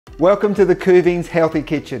Welcome to the Kuvings Healthy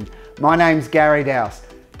Kitchen. My name's Gary Dowse.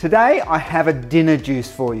 Today I have a dinner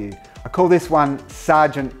juice for you. I call this one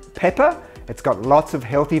Sargent Pepper. It's got lots of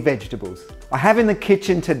healthy vegetables. I have in the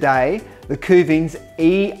kitchen today the Kuvings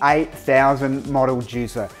E8000 model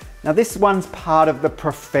juicer. Now this one's part of the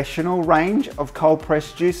professional range of cold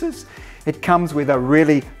pressed juicers. It comes with a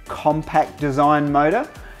really compact design motor.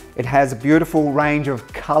 It has a beautiful range of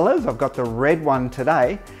colours. I've got the red one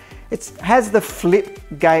today. It has the flip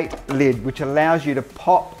gate lid, which allows you to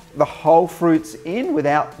pop the whole fruits in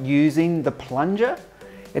without using the plunger.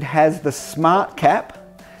 It has the smart cap,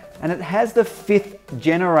 and it has the 5th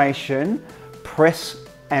generation press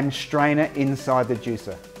and strainer inside the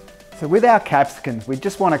juicer. So with our capsicums, we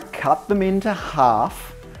just want to cut them into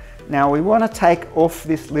half. Now we want to take off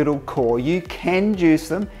this little core. You can juice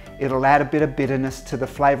them. It'll add a bit of bitterness to the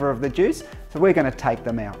flavour of the juice. So we're going to take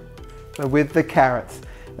them out. So with the carrots,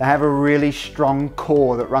 they have a really strong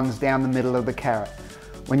core that runs down the middle of the carrot.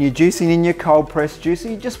 When you're juicing in your cold pressed juicer,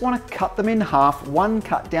 you just want to cut them in half, one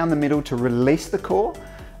cut down the middle to release the core,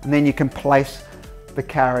 and then you can place the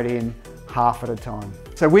carrot in half at a time.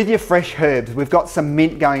 So with your fresh herbs, we've got some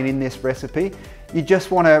mint going in this recipe. You just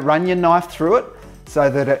want to run your knife through it so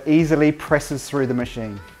that it easily presses through the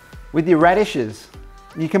machine. With your radishes,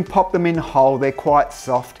 you can pop them in whole, they're quite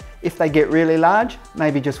soft. If they get really large,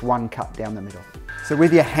 maybe just one cut down the middle. So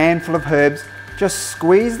with your handful of herbs, just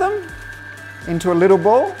squeeze them into a little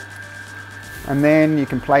ball, and then you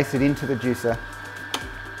can place it into the juicer,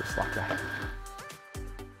 just like that.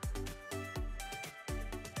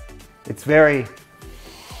 It's very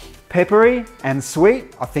peppery and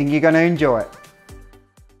sweet. I think you're going to enjoy it.